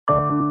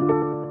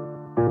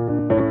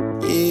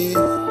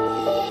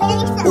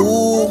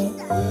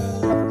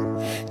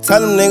Tell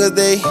them niggas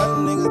they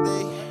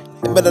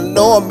better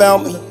know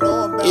about me,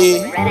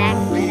 yeah.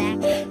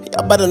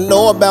 Y'all better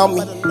know about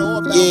me,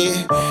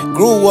 yeah.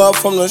 Grew up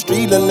from the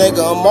street, a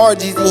nigga.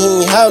 Gezzzy,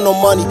 he ain't have no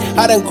money.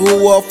 I done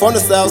grew up from the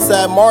south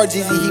side.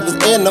 Gezzzy, he was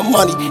in the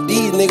money.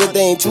 These niggas, they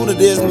ain't true to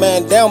this,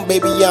 man. Down,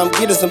 baby, yeah, I'm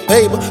getting some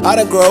paper. I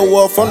done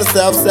grow up from the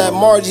south side.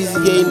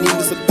 Gezzzy, yeah, he need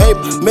me some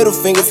paper. Middle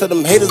finger to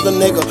them haters, a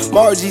nigga.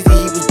 Gezzzy,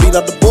 he was beat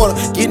up the border.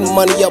 Getting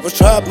money, I was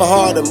trapping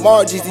hard. And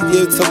Gezzzy,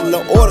 yeah, took him no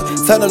order.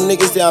 Tell them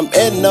niggas, yeah, I'm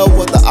ending up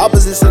with the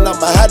opposition.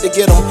 I'ma have to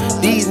get them.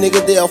 These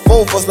niggas, they are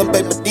full for some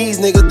paper. These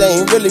niggas, they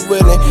ain't really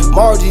winning.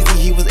 Gezzzy,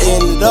 he was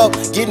ending up.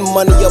 Getting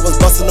money, I was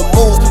busting the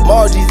moves.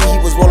 Gezzzy, he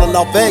was rolling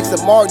off X.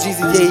 And Gezzzy,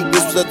 yeah, he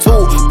was a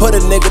tool. Put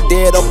a nigga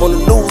dead up on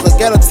the news. I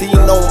guarantee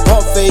you know I'm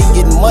pump fade.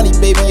 Getting money,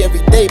 baby,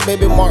 every day,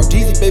 baby.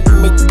 Gezzzy, baby,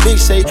 make the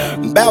big shake.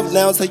 Bow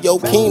down to your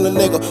king, a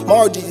nigga.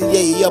 Gezzzy,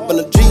 yeah, he up in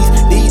the G's.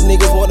 These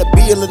niggas wanna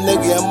be a little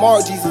nigga. And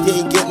Gezzzy, yeah,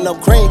 he getting up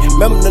cream.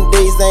 Remember them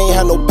days I ain't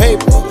had no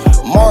paper.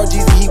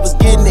 Gezzzy, he was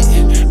getting it.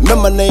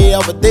 Remember they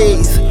other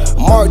days.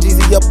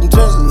 Gezzzy up in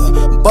Jersey.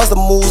 Bustin'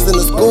 moves in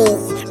the school.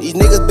 These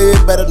niggas, baby,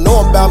 better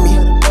know about me.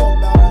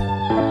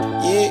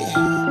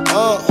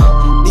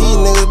 These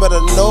niggas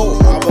better know.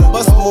 I been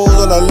bustin' moves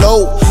on the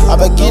low. I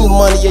been getting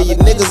money, yeah, you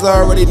niggas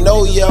already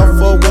know. Yeah, I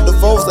fuck with the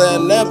folks,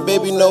 and that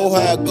baby know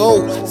how I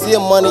go. See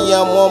money, yeah,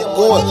 I'm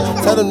going.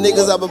 Tell them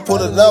niggas I been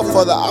putting up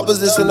for the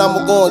opposition,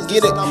 I'ma go and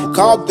get it.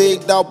 Call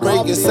big dog,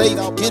 break it safe.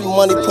 Getting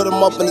money, put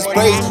them up in his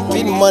place.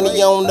 Getting money,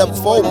 I don't never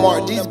fold.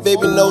 These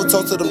baby know,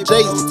 talk to them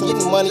J's.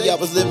 Getting money, I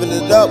was living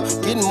it up.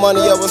 Getting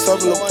money, I was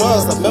serving the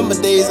clubs. I remember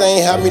days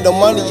I ain't have me no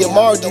money. Yeah,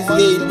 Gezzzy,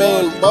 yeah,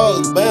 band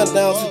buzz. Band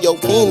down to your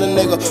king, a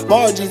nigga.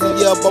 Gezzzy,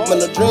 yeah, up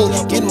in the dream.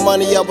 Getting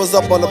money, I was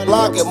up on the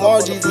block. And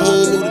Gezzzy, he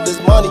ain't new to this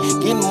money.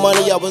 Getting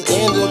money, I was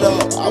ended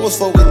up. I was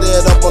focused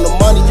dead up on the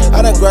money.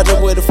 I done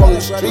graduated from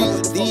the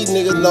streets. These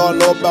niggas know I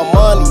know about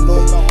money.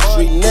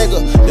 Street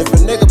nigga,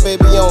 different nigga,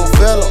 baby, I don't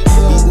feel them.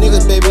 These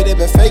niggas, baby, they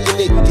been faking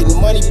it.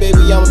 Getting money,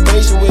 baby, I'm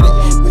patient with it.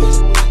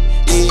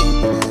 Yeah,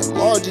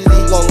 Gezzzy, he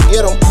gon'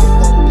 get him.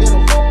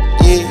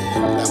 Yeah,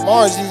 that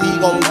Gezzzy, he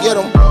gon' get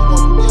him.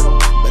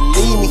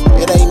 Believe me,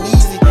 it ain't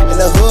easy. In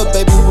the hood,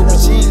 baby, we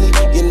was cheesy.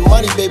 Getting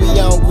money, baby,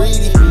 I'm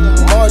greedy.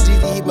 Gezzzy,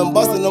 he been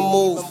bustin' the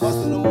move.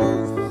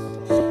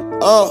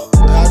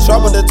 I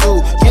trouble the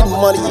two. Getting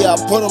money, yeah, I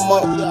put him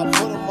up.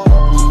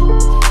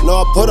 No,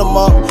 I put him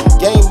up.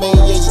 Game bang,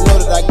 yeah, you know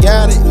that I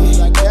got it.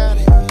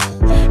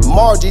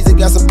 Gezzzy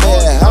got some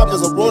bad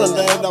habits. I'm rolling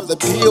down off the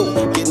pill.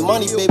 Getting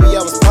money, baby,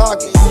 I was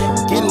talking.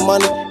 Getting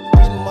money.